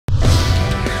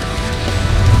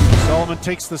Bauman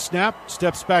takes the snap,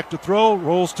 steps back to throw,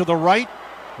 rolls to the right,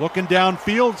 looking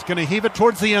downfield. It's going to heave it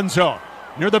towards the end zone.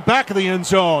 Near the back of the end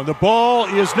zone. The ball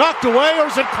is knocked away, or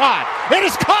is it caught? It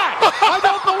is caught! I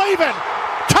don't believe it!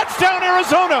 Touchdown,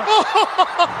 Arizona!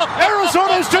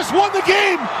 Arizona has just won the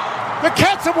game! The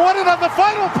Cats have won it on the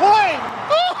final play!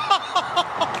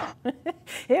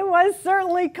 It was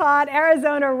certainly caught.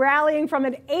 Arizona rallying from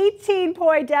an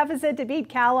 18-point deficit to beat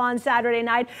Cal on Saturday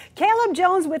night. Cayleb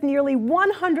Jones with nearly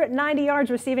 190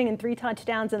 yards receiving and 3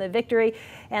 touchdowns in the victory.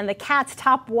 And the Cats'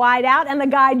 top wideout and the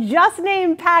guy just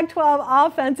named Pac-12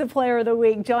 Offensive Player of the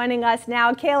Week joining us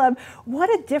now. Cayleb, what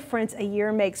a difference a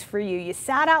year makes for you. You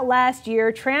sat out last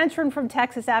year, transferred from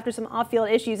Texas after some off-field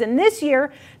issues, and this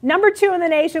year, #2 in the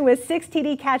nation with 6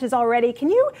 TD catches already. Can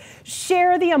you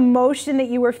share the emotion that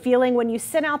you were feeling when you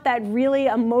sent out that really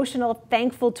emotional,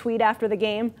 thankful tweet after the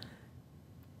game?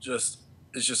 It's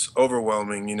just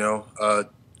overwhelming, you know.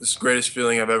 It's the greatest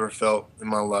feeling I've ever felt in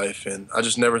my life, and I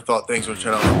just never thought things would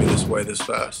turn out to be this way this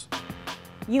fast.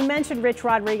 You mentioned Rich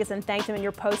Rodriguez and thanked him in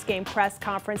your post-game press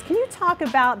conference. Can you talk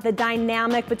about the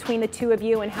dynamic between the two of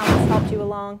you and how this helped you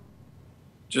along?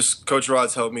 Just Coach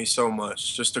Rod's helped me so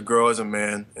much, just to grow as a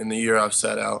man in the year I've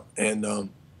sat out, and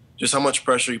just how much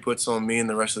pressure he puts on me and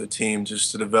the rest of the team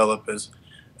just to develop as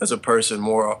a person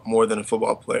more than a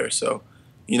football player. So,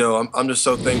 you know, I'm just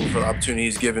so thankful for the opportunity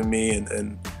he's given me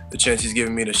and the chance he's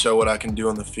given me to show what I can do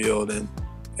on the field.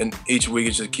 And each week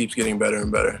it just keeps getting better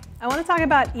and better. I want to talk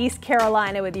about East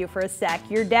Carolina with you for a sec.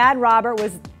 Your dad, Robert,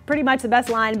 was pretty much the best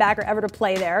linebacker ever to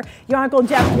play there. Your uncle,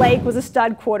 Jeff Blake, was a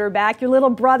stud quarterback. Your little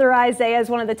brother, Isaiah, is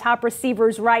one of the top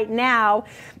receivers right now.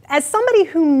 As somebody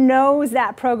who knows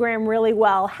that program really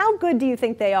well, how good do you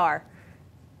think they are?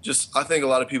 I think a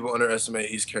lot of people underestimate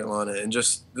East Carolina and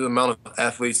just the amount of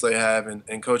athletes they have,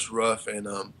 and Coach Ruff and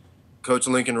Coach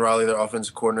Lincoln Riley, their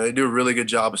offensive coordinator. They do a really good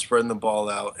job of spreading the ball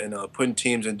out and putting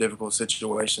teams in difficult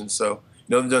situations. So, you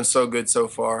know, they've done so good so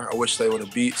far. I wish they would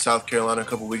have beat South Carolina a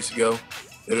couple weeks ago.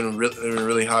 They've been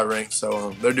really high ranked,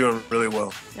 so they're doing really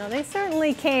well. No, they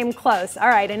certainly came close. All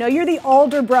right, I know you're the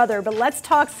older brother, but let's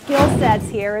talk skill sets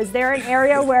here. Is there an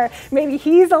area where maybe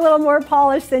he's a little more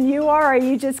polished than you are, or are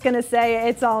you just going to say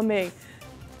it's all me?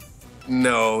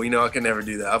 No, you know, I can never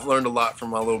do that. I've learned a lot from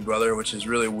my little brother, which is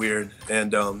really weird.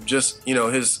 And just, you know,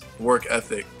 his work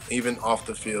ethic, even off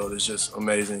the field, is just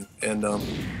amazing. And,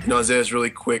 you know, Isaiah's really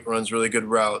quick, runs really good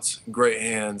routes, great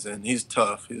hands, and he's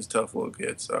tough. He's a tough little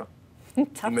kid, so.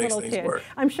 Tough little kid. Work.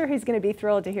 I'm sure he's going to be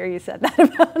thrilled to hear you said that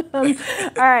about him.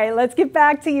 All right, let's get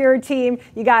back to your team.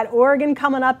 You got Oregon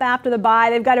coming up after the bye.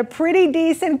 They've got a pretty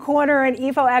decent corner in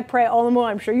Ifo Ekpre-Olumo.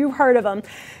 I'm sure you've heard of him.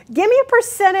 Give me a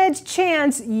percentage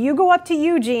chance you go up to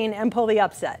Eugene and pull the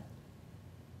upset.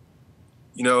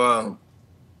 You know,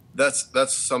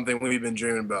 that's something we've been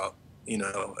dreaming about, you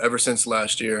know, ever since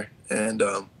last year. And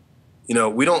you know,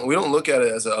 we don't look at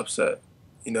it as an upset.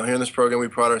 You know, here in this program, we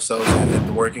pride ourselves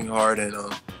in working hard and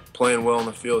playing well on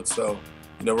the field. So,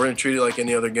 you know, we're going to treat it like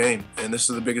any other game. And this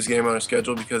is the biggest game on our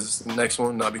schedule because it's the next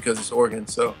one, not because it's Oregon.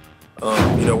 So,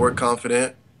 you know, we're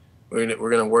confident. We're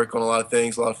going to work on a lot of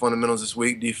things, a lot of fundamentals this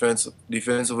week,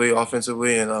 defensively,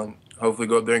 offensively, and hopefully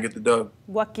go up there and get the dub.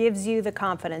 What gives you the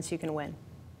confidence you can win?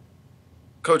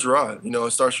 Coach Rod. You know,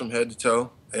 it starts from head to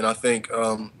toe. And I think,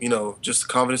 you know, just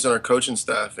confidence in our coaching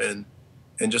staff and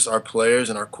just our players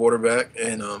and our quarterback.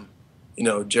 And, you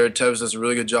know, Jared Tevis does a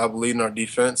really good job leading our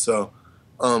defense. So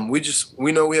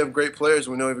we know we have great players.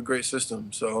 We know we have a great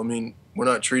system. So, I mean, we're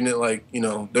not treating it like, you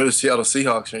know, they're the Seattle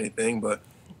Seahawks or anything. But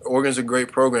Oregon's a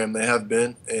great program. They have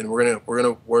been. And we're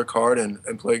gonna work hard and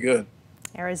play good.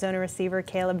 Arizona receiver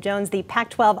Cayleb Jones, the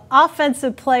Pac-12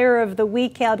 Offensive Player of the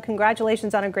Week. Cayleb,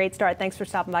 congratulations on a great start. Thanks for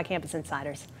stopping by Campus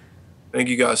Insiders. Thank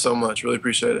you guys so much. Really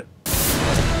appreciate it.